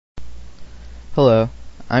Hello,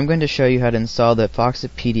 I'm going to show you how to install the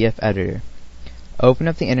Foxit PDF Editor. Open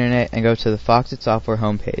up the internet and go to the Foxit software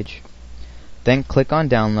homepage. Then click on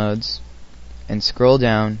Downloads and scroll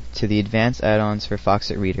down to the Advanced Add-ons for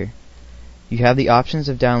Foxit Reader. You have the options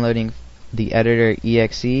of downloading the editor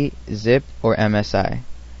EXE, ZIP, or MSI.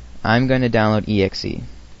 I'm going to download EXE.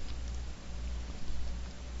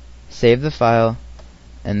 Save the file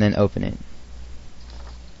and then open it.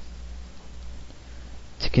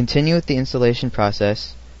 To continue with the installation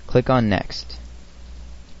process, click on Next.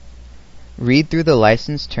 Read through the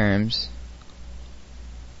license terms,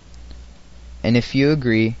 and if you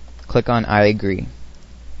agree, click on I agree.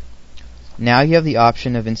 Now you have the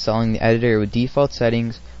option of installing the editor with default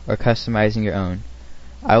settings or customizing your own.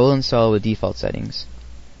 I will install it with default settings.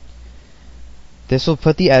 This will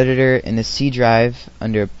put the editor in the C drive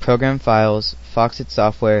under Program Files, Foxit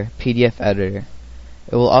Software, PDF Editor.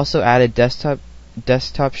 It will also add a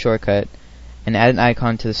desktop shortcut and add an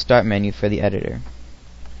icon to the Start menu for the editor.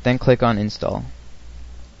 Then click on Install.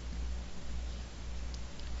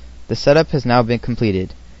 The setup has now been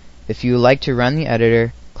completed. If you would like to run the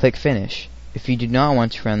editor, click Finish. If you do not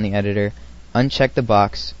want to run the editor, uncheck the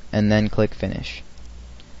box and then click Finish.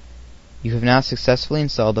 You have now successfully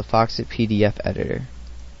installed the Foxit PDF Editor.